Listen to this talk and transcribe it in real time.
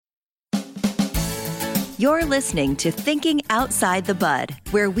You're listening to Thinking Outside the Bud,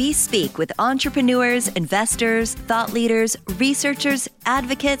 where we speak with entrepreneurs, investors, thought leaders, researchers,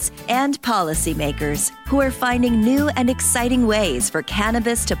 advocates, and policymakers who are finding new and exciting ways for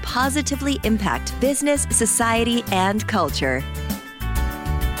cannabis to positively impact business, society, and culture.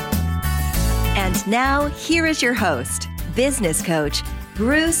 And now, here is your host, business coach,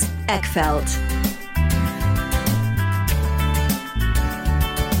 Bruce Eckfeldt.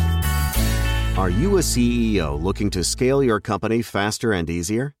 Are you a CEO looking to scale your company faster and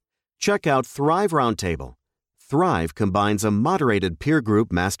easier? Check out Thrive Roundtable. Thrive combines a moderated peer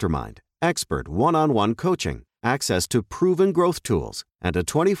group mastermind, expert one-on-one coaching, access to proven growth tools, and a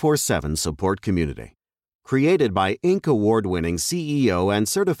 24/7 support community. Created by Inc. award-winning CEO and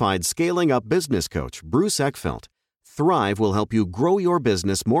certified scaling-up business coach Bruce Eckfeldt, Thrive will help you grow your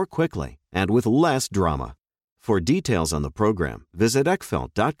business more quickly and with less drama. For details on the program, visit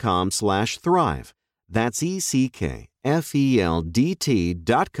eckfeldt.com/thrive. That's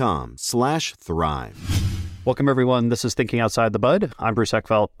ECKFELDT.com/thrive. Welcome, everyone. This is Thinking Outside the Bud. I'm Bruce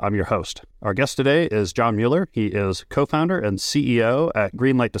Eckfeldt. I'm your host. Our guest today is John Mueller. He is co-founder and CEO at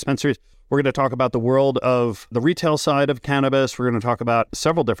Greenlight Dispensaries. We're going to talk about the world of the retail side of cannabis. We're going to talk about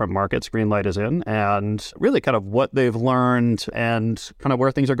several different markets Greenlight is in and really kind of what they've learned and kind of where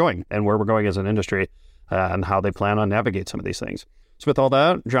things are going and where we're going as an industry. And how they plan on navigate some of these things. So with all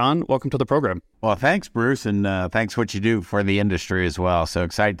that, John, welcome to the program. Well, thanks, Bruce, and thanks for what you do for the industry as well. So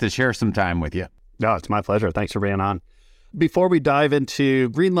excited to share some time with you. No, it's my pleasure. Thanks for being on. Before we dive into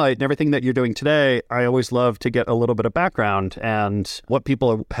Greenlight and everything that you're doing today, I always love to get a little bit of background and what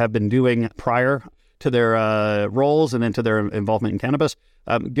people have been doing prior to their roles and into their involvement in cannabis.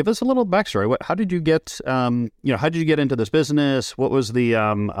 Give us a little backstory. How did you get, how did you get into this business? What was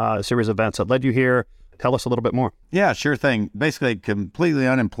the series of events that led you here? Tell us a little bit more. Yeah, sure thing. Basically, completely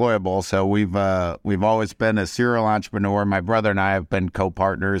unemployable. So we've always been a serial entrepreneur. My brother and I have been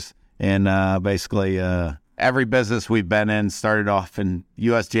co-partners in basically every business we've been in. Started off in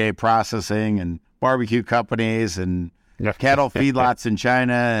USDA processing and barbecue companies and cattle feedlots in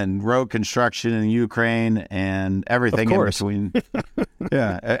China and road construction in Ukraine and everything in between.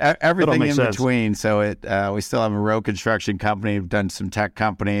 Everything in between. So we still have a road construction company. We've done some tech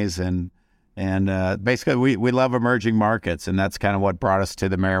companies and basically, we love emerging markets, and that's kind of what brought us to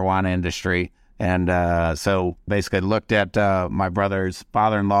the marijuana industry. And so basically looked at my brother's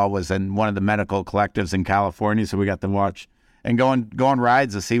father-in-law was in one of the medical collectives in California, so we got to watch and go on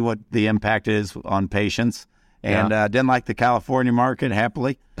rides to see what the impact is on patients. And didn't like the California market,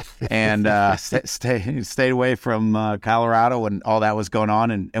 happily, and stayed away from Colorado when all that was going on.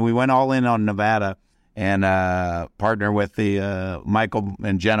 And we went all in on Nevada. And partner with the Michael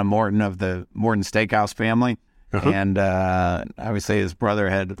and Jenna Morton of the Morton Steakhouse family. And obviously his brother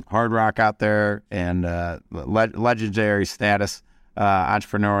had Hard Rock out there and legendary status,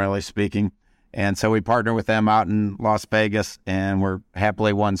 entrepreneurially speaking. And so we partnered with them out in Las Vegas, and we're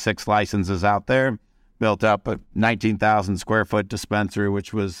happily won 6 licenses out there, built up a 19,000 square foot dispensary,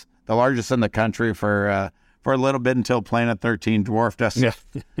 which was the largest in the country for a little bit until Planet 13 dwarfed us. Yeah,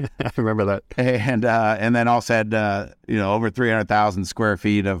 I remember that. And then also had over 300,000 square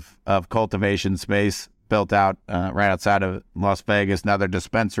feet of cultivation space built out right outside of Las Vegas, another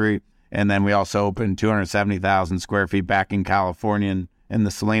dispensary. And then we also opened 270,000 square feet back in California in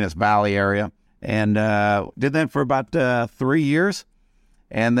the Salinas Valley area. And did that for about 3 years.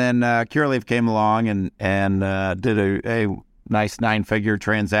 And then Curaleaf came along and did a nice 9-figure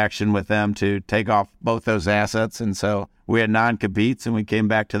transaction with them to take off both those assets. And so we had non-competes, and we came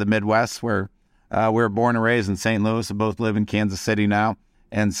back to the Midwest where we were born and raised in St. Louis and both live in Kansas City now.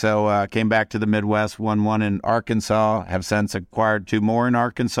 And so came back to the Midwest, won one in Arkansas, have since acquired 2 more in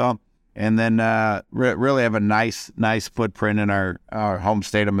Arkansas, and then really have a nice footprint in our home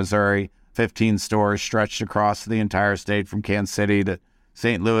state of Missouri. 15 stores stretched across the entire state from Kansas City to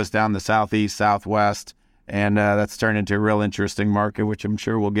St. Louis down the southeast, southwest. And that's turned into a real interesting market, which I'm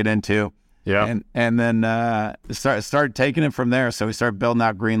sure we'll get into. Yeah. And then started taking it from there. So we started building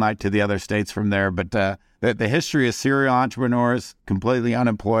out Greenlight to the other states from there. But the history of serial entrepreneurs, completely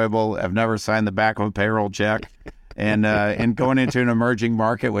unemployable, have never signed the back of a payroll check, and going into an emerging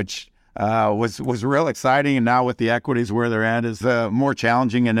market, which was real exciting. And now with the equities where they're at, is more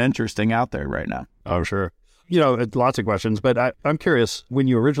challenging and interesting out there right now. Oh, sure. Lots of questions, but I'm curious, when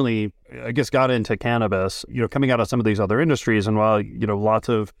you originally, I guess, got into cannabis, coming out of some of these other industries, and while, lots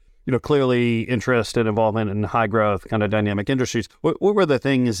of, clearly interest and involvement in high growth kind of dynamic industries, what were the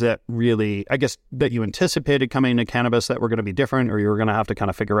things that really, I guess, that you anticipated coming to cannabis that were going to be different or you were going to have to kind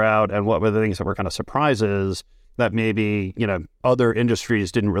of figure out? And what were the things that were kind of surprises that maybe, other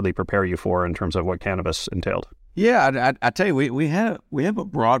industries didn't really prepare you for in terms of what cannabis entailed? Yeah, I tell you, we have a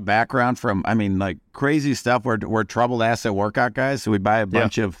broad background from, like crazy stuff. We're troubled asset workout guys, so we buy a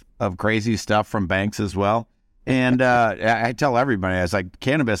bunch of crazy stuff from banks as well. And I tell everybody, I was like,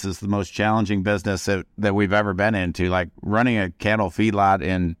 cannabis is the most challenging business that we've ever been into. Like running a cattle feedlot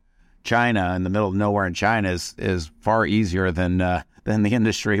in China, in the middle of nowhere in China, is far easier than the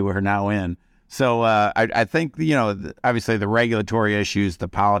industry we're now in. So I think, obviously the regulatory issues, the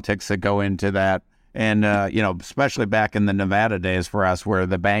politics that go into that, and, especially back in the Nevada days for us, where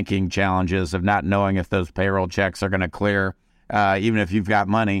the banking challenges of not knowing if those payroll checks are going to clear, even if you've got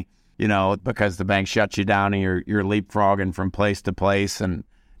money, because the bank shuts you down and you're leapfrogging from place to place and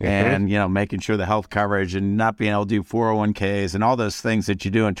making sure the health coverage and not being able to do 401ks and all those things that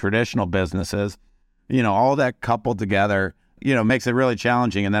you do in traditional businesses, all that coupled together, makes it really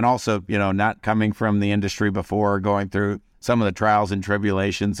challenging. And then also, not coming from the industry before, going through some of the trials and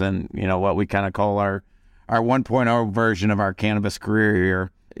tribulations and, what we kind of call our 1.0 version of our cannabis career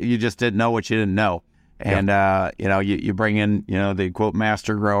here. You just didn't know what you didn't know. And, you bring in, the quote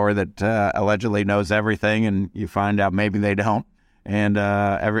master grower that allegedly knows everything, and you find out maybe they don't. And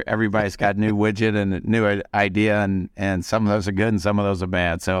everybody's got new widget and a new idea, and some of those are good and some of those are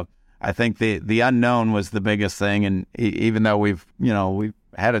bad. So I think the unknown was the biggest thing. And even though we've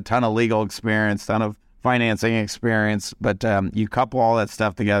had a ton of legal experience, ton of financing experience, but you couple all that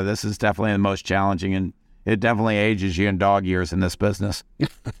stuff together, this is definitely the most challenging, and it definitely ages you in dog years in this business.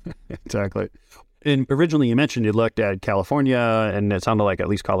 Exactly. And originally you mentioned you looked at California, and it sounded like at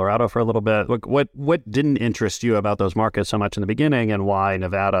least Colorado for a little bit. Look, what didn't interest you about those markets so much in the beginning, and why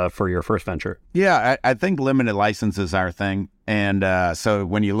Nevada for your first venture? Yeah, I think limited licenses are our thing. And so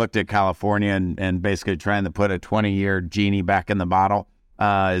when you looked at California and basically trying to put a 20-year genie back in the bottle,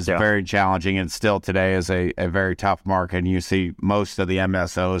 is very challenging, and still today is a very tough market. And you see most of the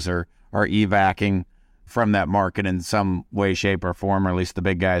MSOs are evacing from that market in some way, shape, or form, or at least the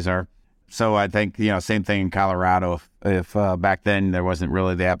big guys are. So I think, same thing in Colorado. If back then there wasn't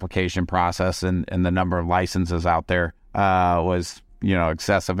really the application process and the number of licenses out there was,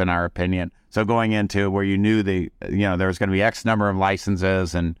 excessive in our opinion. So going into where you knew there was going to be X number of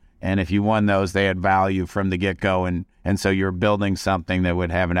licenses, and if you won those, they had value from the get-go. And so you're building something that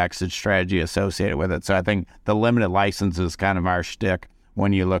would have an exit strategy associated with it. So I think the limited license is kind of our shtick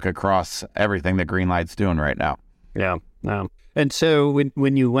when you look across everything that Greenlight's doing right now. Yeah. And so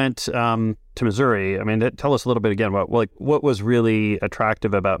when you went to Missouri, tell us a little bit again, what was really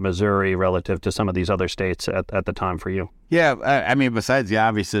attractive about Missouri relative to some of these other states at the time for you? Yeah, besides the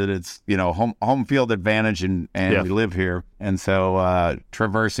obvious that it's, home field advantage and we live here. And so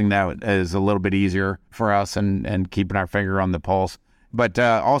traversing that is a little bit easier for us and keeping our finger on the pulse. But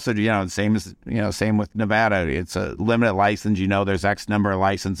also, same with Nevada. It's a limited license. There's X number of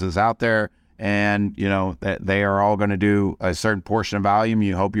licenses out there. And, that they are all going to do a certain portion of volume.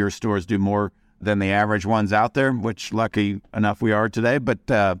 You hope your stores do more than the average ones out there, which lucky enough we are today. But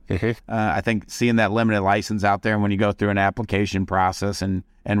I think seeing that limited license out there, and when you go through an application process and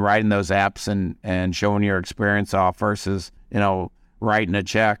writing those apps and showing your experience off versus, writing a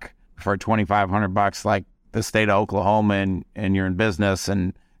check for $2,500 like the state of Oklahoma and you're in business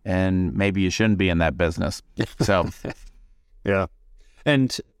and maybe you shouldn't be in that business. So, yeah.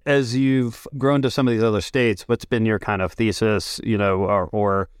 And as you've grown to some of these other states, what's been your kind of thesis,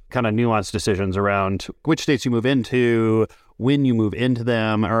 or kind of nuanced decisions around which states you move into, when you move into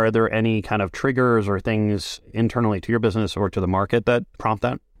them? Are there any kind of triggers or things internally to your business or to the market that prompt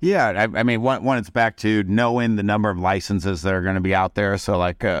that? Yeah, one, it's back to knowing the number of licenses that are going to be out there. So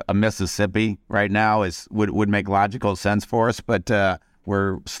like a Mississippi right now would make logical sense for us, but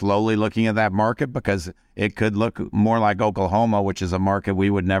we're slowly looking at that market because it could look more like Oklahoma, which is a market we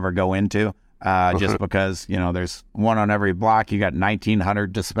would never go into just because, there's one on every block. You got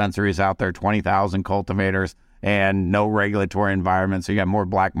 1,900 dispensaries out there, 20,000 cultivators, and no regulatory environment. So you got more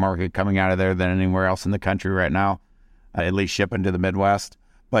black market coming out of there than anywhere else in the country right now, at least shipping to the Midwest.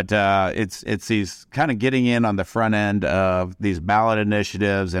 But it's these kind of getting in on the front end of these ballot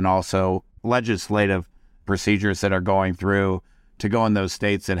initiatives and also legislative procedures that are going through to go in those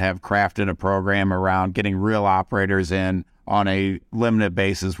states that have crafted a program around getting real operators in on a limited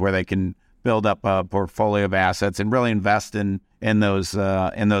basis where they can build up a portfolio of assets and really invest in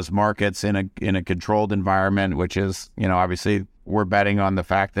those markets in a controlled environment, which is, obviously we're betting on the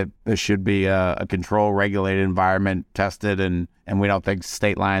fact that this should be a control regulated environment, tested, and we don't think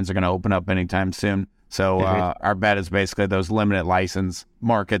state lines are going to open up anytime soon. So our bet is basically those limited license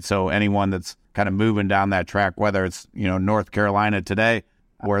markets. So anyone that's kind of moving down that track, whether it's, North Carolina today,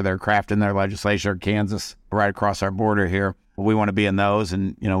 where they're crafting their legislation, Kansas, right across our border here. We want to be in those,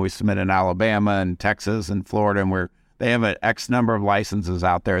 and we submit in Alabama and Texas and Florida, and they have an X number of licenses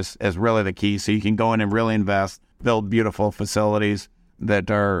out there is really the key. So you can go in and really invest, build beautiful facilities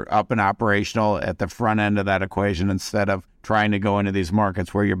that are up and operational at the front end of that equation, instead of trying to go into these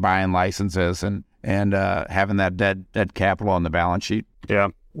markets where you're buying licenses and having that dead capital on the balance sheet. Yeah.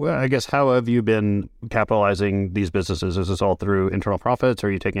 Well, I guess, how have you been capitalizing these businesses? Is this all through internal profits? Or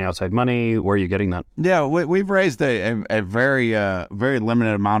are you taking outside money? Where are you getting that? Yeah, we've raised a very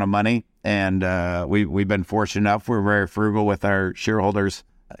limited amount of money, and we've been fortunate enough. We're very frugal with our shareholders'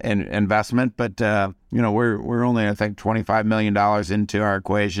 investment, but we're only, I think, $25 million into our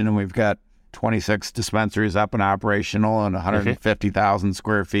equation, and we've got 26 dispensaries up and operational, and 150,000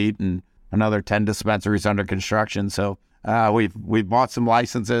 square feet, and another 10 dispensaries under construction. So we've bought some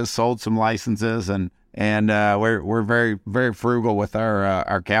licenses, sold some licenses, and we're very, very frugal with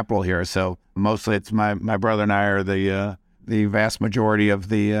our capital here. So mostly it's my brother and I are the vast majority of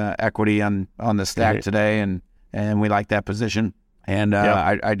the equity on the stack today, and we like that position. And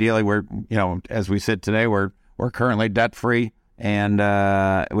ideally, we're as we sit today, we're currently debt free, and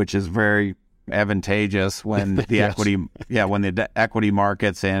which is very advantageous when the Yes. equity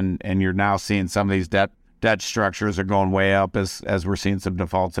markets and you're now seeing some of these debt structures are going way up as we're seeing some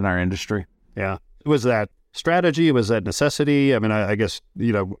defaults in our industry. Yeah. Was that strategy? Was that necessity? I mean, I guess,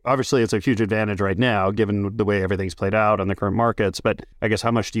 obviously it's a huge advantage right now, given the way everything's played out on the current markets. But I guess,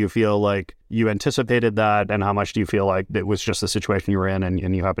 how much do you feel like you anticipated that? And how much do you feel like it was just the situation you were in,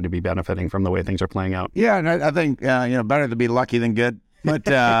 and you happen to be benefiting from the way things are playing out? Yeah, and I think, better to be lucky than good. But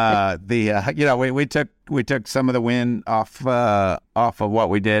we took some of the wind off of what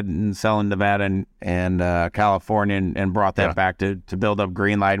we did in selling Nevada and California, and brought that back to build up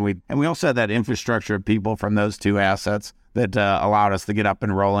Greenlight. And we also had that infrastructure of people from those two assets that allowed us to get up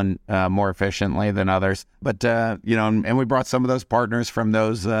and rolling more efficiently than others. But and we brought some of those partners from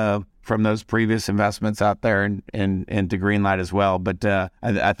those previous investments out there and into Greenlight as well. But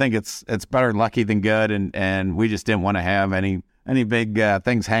I think it's better lucky than good, and we just didn't want to have any big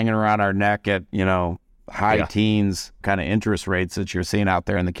things hanging around our neck at high teens kind of interest rates that you're seeing out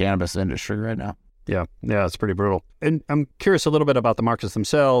there in the cannabis industry right now. Yeah, it's pretty brutal. And I'm curious a little bit about the markets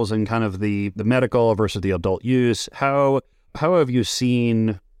themselves and kind of the medical versus the adult use. How have you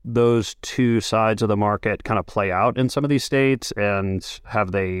seen those two sides of the market kind of play out in some of these states? And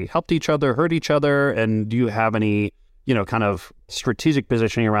have they helped each other, hurt each other? And do you have any kind of strategic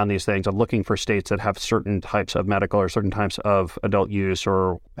positioning around these things, of looking for states that have certain types of medical or certain types of adult use,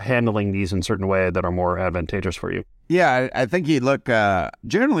 or handling these in certain way that are more advantageous for you? Yeah, I think you look,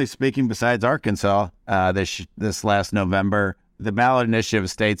 generally speaking, besides Arkansas, this last November, the ballot initiative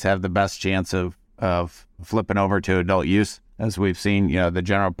states have the best chance of flipping over to adult use. As we've seen, the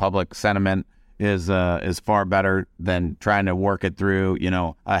general public sentiment is far better than trying to work it through,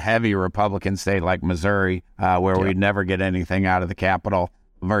 a heavy Republican state like Missouri, where we'd never get anything out of the Capitol,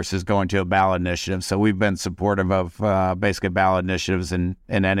 versus going to a ballot initiative. So we've been supportive of basically ballot initiatives in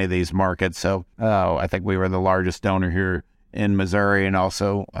any of these markets. So I think we were the largest donor here in Missouri, and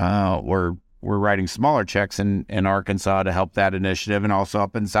also we're writing smaller checks in Arkansas to help that initiative, and also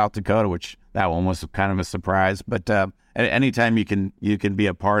up in South Dakota, which that one was kind of a surprise. But anytime you can be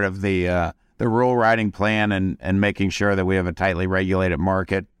a part of the rule writing plan and making sure that we have a tightly regulated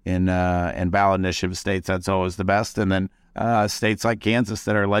market in ballot initiative states, that's always the best. And then states like Kansas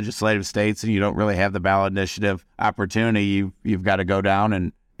that are legislative states, and you don't really have the ballot initiative opportunity, you've got to go down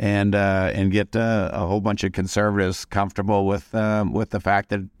and get a whole bunch of conservatives comfortable with the fact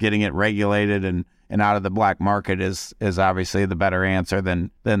that getting it regulated and out of the black market is obviously the better answer than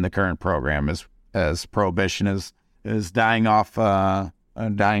the current program, as prohibition is dying off as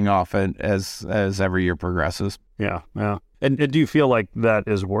every year progresses. Yeah. And do you feel like that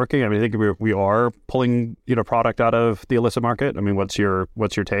is working? I mean, I think we are pulling product out of the illicit market. I mean, what's your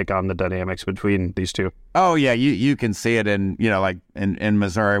take on the dynamics between these two? Oh yeah, you can see it in like in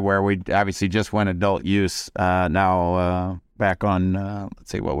Missouri, where we obviously just went adult use now back on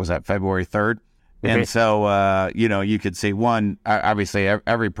let's see, what was that, February 3rd. Okay. And so you could see, one, obviously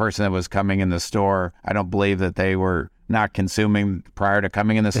every person that was coming in the store, I don't believe that they were not consuming prior to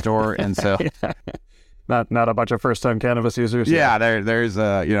coming in the store, and so. Not a bunch of first-time cannabis users. Yeah, there's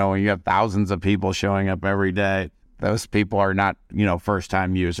when you have thousands of people showing up every day, those people are not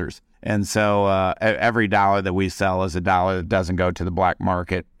first-time users, and so every dollar that we sell is a dollar that doesn't go to the black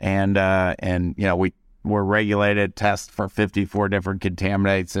market, and we're regulated, test for 54 different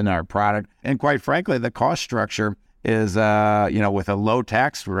contaminants in our product, and quite frankly, the cost structure is with a low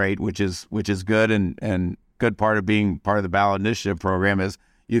tax rate, which is good, and good part of being part of the ballot initiative program is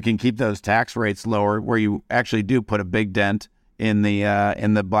you can keep those tax rates lower, where you actually do put a big dent in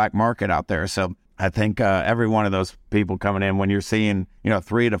the black market out there. So I think every one of those people coming in, when you're seeing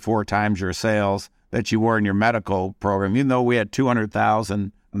 3 to 4 times your sales that you were in your medical program, even though we had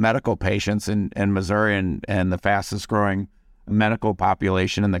 200,000 medical patients in Missouri and the fastest growing medical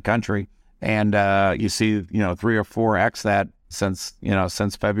population in the country, and you see 3 or 4x that since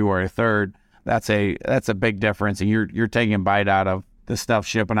February 3rd. That's a big difference, and you're taking a bite out of the stuff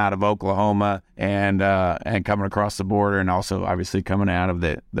shipping out of Oklahoma and coming across the border, and also obviously coming out of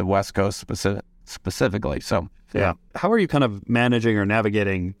the West Coast specifically. So yeah, how are you kind of managing or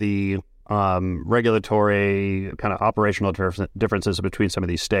navigating the regulatory kind of operational differences between some of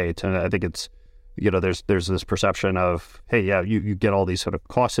these states? And I think it's there's this perception of, hey, yeah, you get all these sort of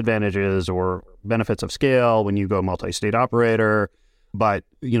cost advantages or benefits of scale when you go multi-state operator. But,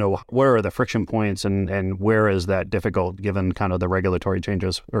 where are the friction points and where is that difficult given kind of the regulatory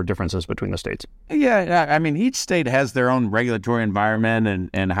changes or differences between the states? Yeah, I mean, each state has their own regulatory environment,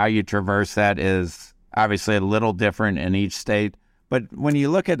 and how you traverse that is obviously a little different in each state. But when you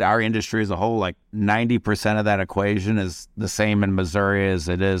look at our industry as a whole, like 90% of that equation is the same in Missouri as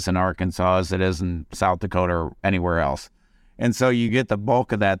it is in Arkansas, as it is in South Dakota or anywhere else. And so you get the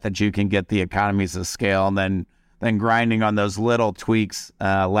bulk of that you can get the economies of scale, and then grinding on those little tweaks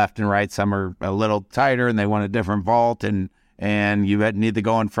left and right. Some are a little tighter and they want a different vault, and you need to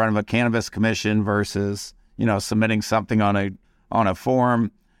go in front of a cannabis commission versus submitting something on a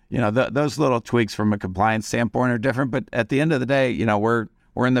form. Those little tweaks from a compliance standpoint are different, but at the end of the day,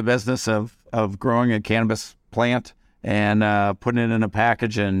 we're in the business of growing a cannabis plant and putting it in a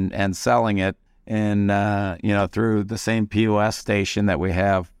package and selling it, and through the same POS station that we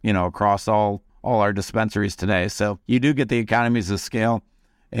have across all our dispensaries today. So you do get the economies of scale,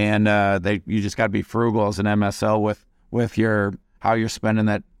 and you just got to be frugal as an MSO with how you're spending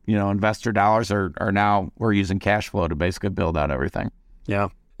that. Investor dollars are now we're using cash flow to basically build out everything. Yeah.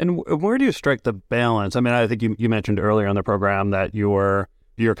 And where do you strike the balance? I mean, I think you mentioned earlier in the program that your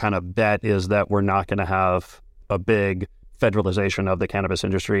kind of bet is that we're not going to have a big federalization of the cannabis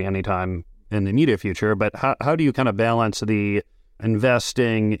industry anytime in the immediate future. But how do you kind of balance the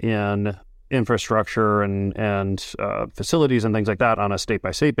investing in infrastructure and facilities and things like that on a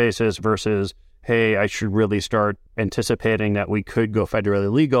state-by-state basis versus, hey, I should really start anticipating that we could go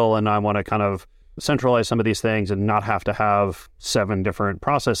federally legal, and I want to kind of centralize some of these things and not have to have 7 different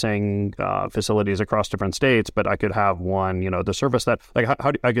processing facilities across different states, but I could have one, the service that, like,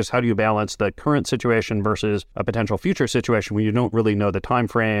 how do you balance the current situation versus a potential future situation when you don't really know the time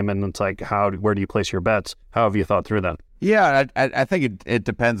frame, and it's like, where do you place your bets? How have you thought through that? Yeah, I think it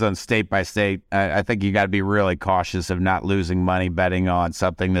depends on state by state. I think you got to be really cautious of not losing money betting on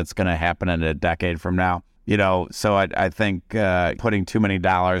something that's going to happen in a decade from now. So I think putting too many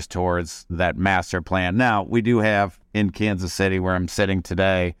dollars towards that master plan. Now, we do have in Kansas City, where I'm sitting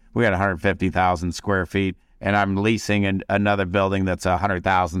today, we got 150,000 square feet, and I'm leasing another building that's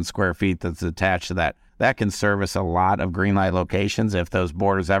 100,000 square feet that's attached to that. That can service a lot of Greenlight locations if those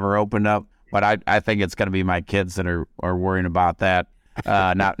borders ever opened up. But I think it's going to be my kids that are worrying about that,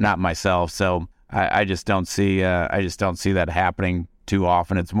 not myself. So I just don't see that happening too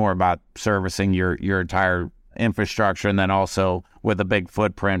often. It's more about servicing your entire infrastructure, and then also with a big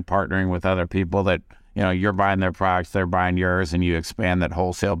footprint, partnering with other people that you're buying their products, they're buying yours, and you expand that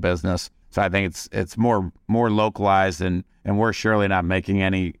wholesale business. So I think it's more localized, and we're surely not making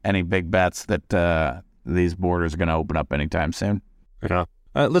any big bets that these borders are going to open up anytime soon. Yeah.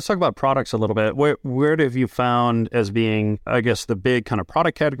 Let's talk about products a little bit. Where have you found as being, I guess, the big kind of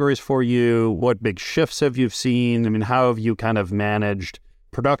product categories for you? What big shifts have you seen? I mean, how have you kind of managed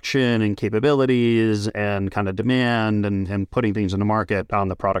production and capabilities and kind of demand and putting things in the market on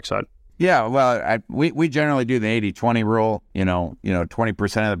the product side? Yeah, well, we generally do the 80-20 rule.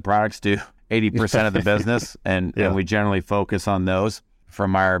 20% of the products do 80% of the business, and we generally focus on those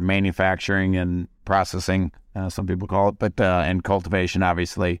from our manufacturing and processing, some people call it, but and cultivation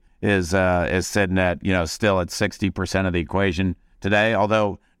obviously is sitting at still at 60% of the equation today.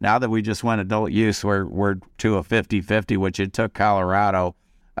 Although now that we just went adult use, we're to a 50-50, which it took Colorado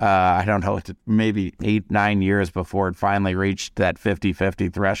I don't know, maybe 8-9 years before it finally reached that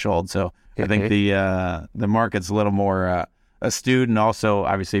 50-50 threshold. So I think the market's a little more astute, and also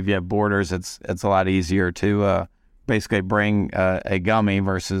obviously if you have borders, it's a lot easier to basically bring a gummy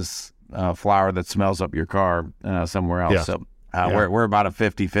versus flower that smells up your car somewhere else. Yeah. So we're about a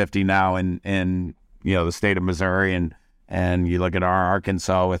 50-50 now in the state of Missouri, and you look at our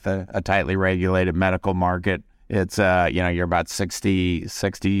Arkansas with a tightly regulated medical market. It's you're about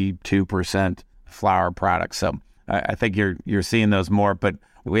 62% flower products. So I think you're seeing those more. But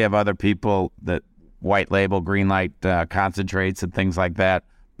We have other people that white label Greenlight concentrates and things like that,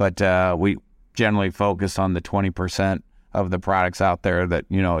 but we generally focus on the 20% of the products out there that,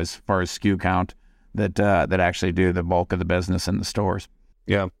 as far as SKU count, that actually do the bulk of the business in the stores.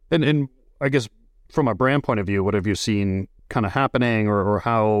 Yeah. And I guess from a brand point of view, what have you seen kind of happening, or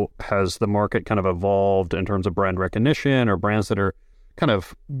how has the market kind of evolved in terms of brand recognition or brands that are kind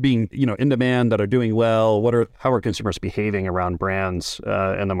of being, in demand, that are doing well? How are consumers behaving around brands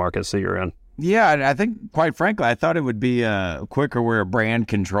in the markets that you're in? Yeah, I think, quite frankly, I thought it would be quicker where a brand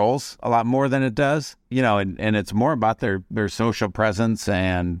controls a lot more than it does, and it's more about their social presence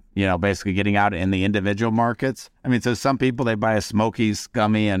and, basically getting out in the individual markets. I mean, so some people, they buy a Smokies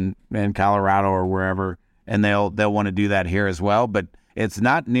gummy in Colorado or wherever, and they'll want to do that here as well. But it's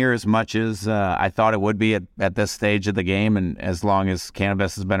not near as much as I thought it would be at this stage of the game, and as long as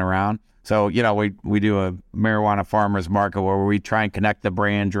cannabis has been around. So, we do a marijuana farmers market where we try and connect the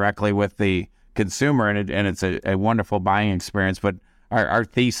brand directly with the consumer, and it's a wonderful buying experience. But our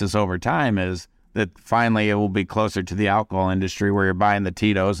thesis over time is that finally it will be closer to the alcohol industry, where you're buying the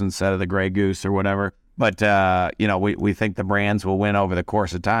Tito's instead of the Grey Goose or whatever. But, we think the brands will win over the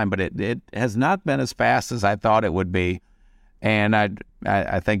course of time, but it has not been as fast as I thought it would be. And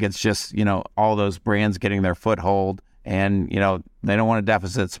I think it's just, all those brands getting their foothold. And, they don't want to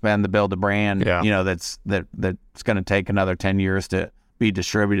deficit spend to build a brand, that's going to take another 10 years to be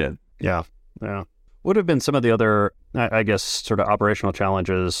distributed. Yeah. Yeah. What have been some of the other, I guess, sort of operational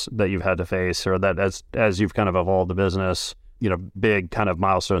challenges that you've had to face, or that as you've kind of evolved the business, big kind of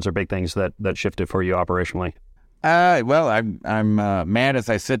milestones or big things that shifted for you operationally? Well, I'm mad as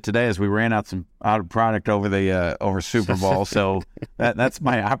I sit today, as we ran out of product over Super Bowl. So that's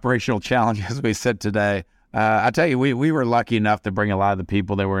my operational challenge as we sit today. I'll tell you, we were lucky enough to bring a lot of the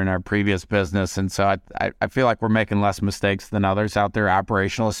people that were in our previous business. And so I feel like we're making less mistakes than others out there,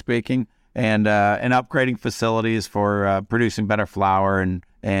 operationally speaking, and upgrading facilities for producing better flower.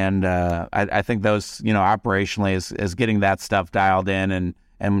 And I think those, operationally is getting that stuff dialed in.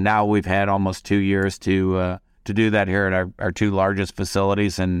 And now we've had almost 2 years to do that here at our two largest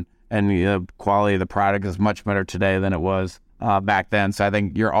facilities. And the quality of the product is much better today than it was back then. So I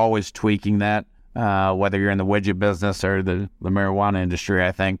think you're always tweaking that. Whether you're in the widget business or the marijuana industry,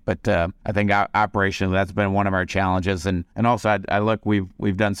 I think. But I think operationally, that's been one of our challenges. And also, I look,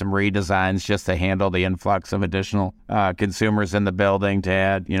 we've done some redesigns just to handle the influx of additional consumers in the building, to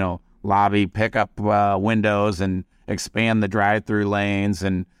add, lobby pickup windows and expand the drive-through lanes,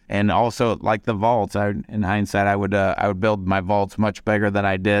 and also like the vaults. In hindsight, I would build my vaults much bigger than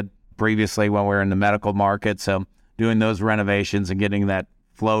I did previously when we were in the medical market. So doing those renovations and getting that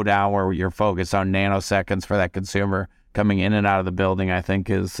flow down where you're focused on nanoseconds for that consumer coming in and out of the building, I think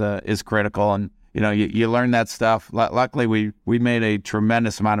is critical. And you learn that stuff. Luckily, we made a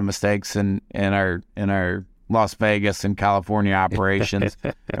tremendous amount of mistakes in our Las Vegas and California operations,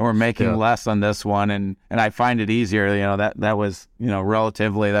 and we're making less on this one. And I find it easier. That was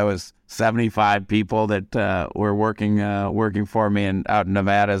relatively, that was 75 people that were working for me and out in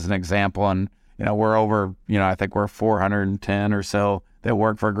Nevada as an example. And we're over, I think we're 410 or so that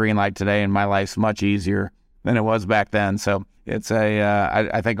work for Greenlight today, and my life's much easier than it was back then. So it's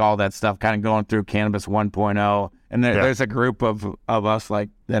I think all that stuff kind of going through Cannabis 1.0, and there's a group of us like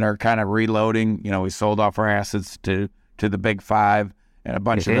that are kind of reloading. We sold off our assets to the Big Five, and a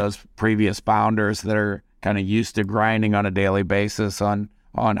bunch of those previous founders that are kind of used to grinding on a daily basis on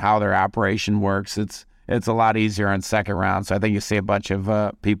how their operation works. It's a lot easier on second round. So I think you see a bunch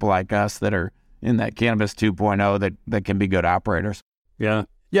of people like us that are in that Cannabis 2.0 that can be good operators. Yeah.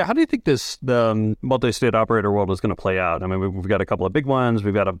 Yeah. How do you think the multi-state operator world is going to play out? I mean, we've got a couple of big ones.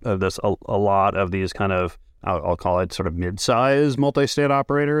 We've got a lot of these kind of, I'll call it sort of mid-size multi-state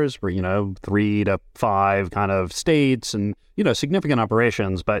operators where, 3 to 5 kind of states and, significant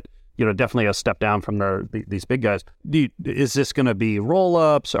operations, but, definitely a step down from these big guys. Is this going to be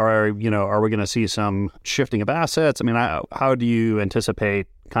roll-ups, or, are we going to see some shifting of assets? I mean, how do you anticipate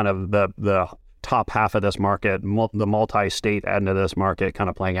kind of the top half of this market, the multi-state end of this market kind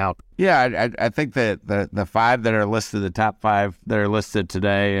of playing out? Yeah, I think that the 5 that are listed, the top 5 that are listed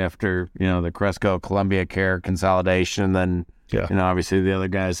today after, the Cresco Columbia Care consolidation, then, obviously the other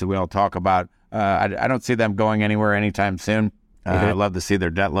guys that we all talk about, I don't see them going anywhere anytime soon. I'd love to see their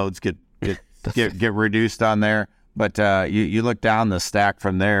debt loads get reduced on there. But you look down the stack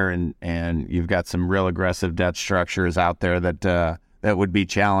from there, and you've got some real aggressive debt structures out there that would be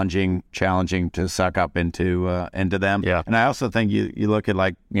challenging to suck up into them. Yeah. And I also think you look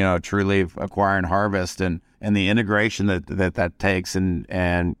at True Leaf acquiring Harvest and the integration that takes,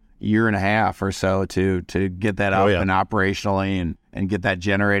 and year and a half or so to get that up and operationally and get that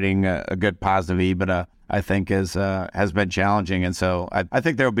generating a good positive EBITDA, I think has been challenging. And so I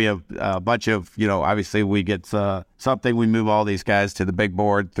think there'll be a bunch of, obviously we get something, we move all these guys to the big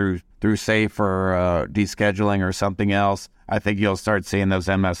board through SAFE or descheduling or something else. I think you'll start seeing those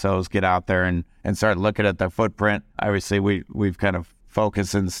MSOs get out there and start looking at their footprint. Obviously, we've kind of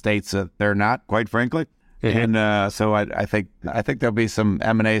focused in states that they're not, quite frankly. Mm-hmm. And so I think there'll be some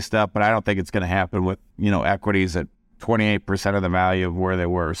M&A stuff, but I don't think it's going to happen with, equities at 28% of the value of where they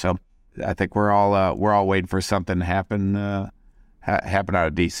were. So I think we're all waiting for something to happen out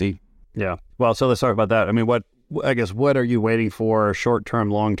of DC. Yeah. Well, so let's talk about that. I mean, what are you waiting for short-term,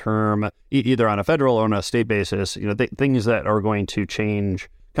 long-term, either on a federal or on a state basis, things that are going to change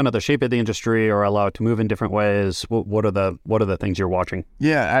kind of the shape of the industry or allow it to move in different ways? What are the things you're watching?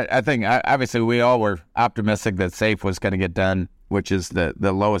 Yeah, I think obviously we all were optimistic that SAFE was going to get done, which is the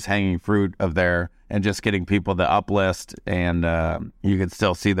lowest hanging fruit of there, and just getting people to uplist. And you can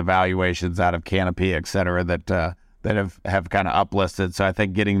still see the valuations out of Canopy, et cetera, that have kind of uplisted. So I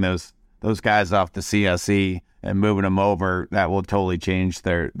think getting those guys off the CSE and moving them over, that will totally change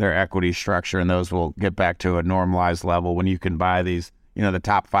their equity structure, and those will get back to a normalized level when you can buy these, the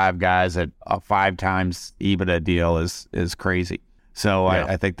top 5 guys at a 5 times EBITDA deal is crazy. So yeah.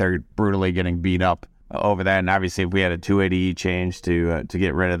 I think they're brutally getting beat up over that. And obviously, if we had a 280E change to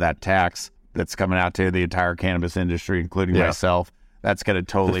get rid of that tax that's coming out to the entire cannabis industry, including myself, that's going to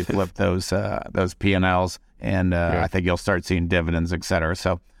totally flip those P&Ls, and I think you'll start seeing dividends, et cetera.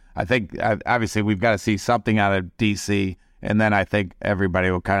 So I think obviously we've got to see something out of DC, and then I think everybody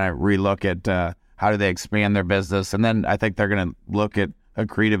will kind of relook at how do they expand their business, and then I think they're going to look at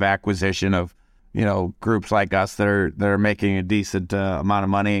accretive acquisition of groups like us that are making a decent amount of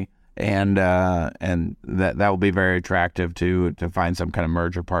money, and that will be very attractive to find some kind of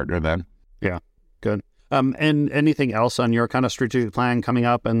merger partner then. Yeah, good. And anything else on your kind of strategic plan coming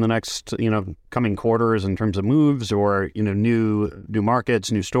up in the next, coming quarters in terms of moves or, new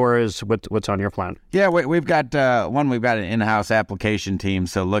markets, new stores? What's on your plan? Yeah, we've got we've got an in-house application team.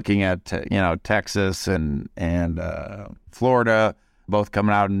 So looking at, Texas and Florida, both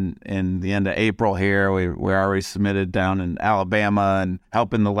coming out in the end of April here. We already submitted down in Alabama, and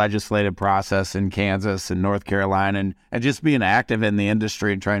helping the legislative process in Kansas and North Carolina, and just being active in the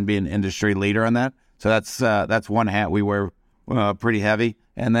industry and trying to be an industry leader on that. So that's one hat we wear pretty heavy.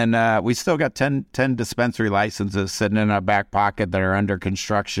 And then we still got 10 dispensary licenses sitting in our back pocket that are under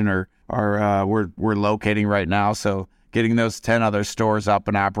construction or we're locating right now. So getting those 10 other stores up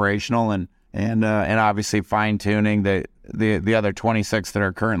and operational, and obviously fine tuning the other 26 that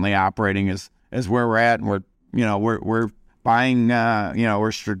are currently operating is where we're at. And we're buying,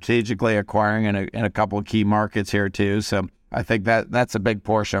 we're strategically acquiring in a couple of key markets here too. So I think that's a big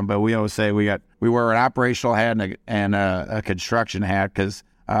portion, but we always say we wear an operational hat and a construction hat, because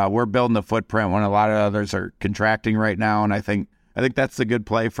we're building the footprint when a lot of others are contracting right now, and I think that's a good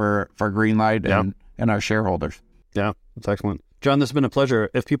play for Greenlight and our shareholders. Yeah, that's excellent. John, this has been a pleasure.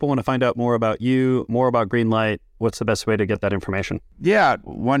 If people want to find out more about you, more about Greenlight, what's the best way to get that information? Yeah,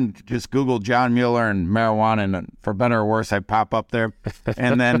 just Google John Mueller and marijuana, and for better or worse, I pop up there.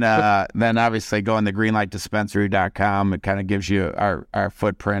 And then obviously going to greenlightdispensary.com. It kind of gives you our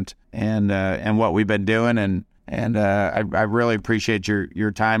footprint and what we've been doing. And I really appreciate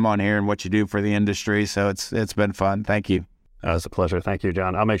your time on here and what you do for the industry. So it's been fun. Thank you. It's a pleasure. Thank you,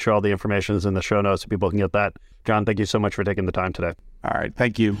 John. I'll make sure all the information is in the show notes so people can get that. John, thank you so much for taking the time today. All right.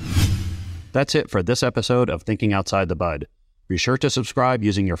 Thank you. That's it for this episode of Thinking Outside the Bud. Be sure to subscribe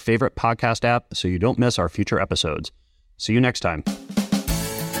using your favorite podcast app so you don't miss our future episodes. See you next time.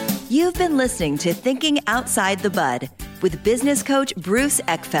 You've been listening to Thinking Outside the Bud with business coach Bruce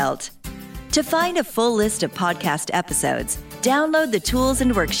Eckfeldt. To find a full list of podcast episodes, download the tools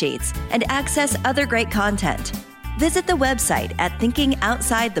and worksheets, and access other great content, visit the website at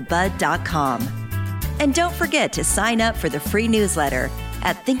thinkingoutsidethebud.com. And don't forget to sign up for the free newsletter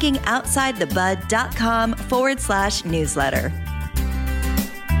at thinkingoutsidethebud.com/newsletter.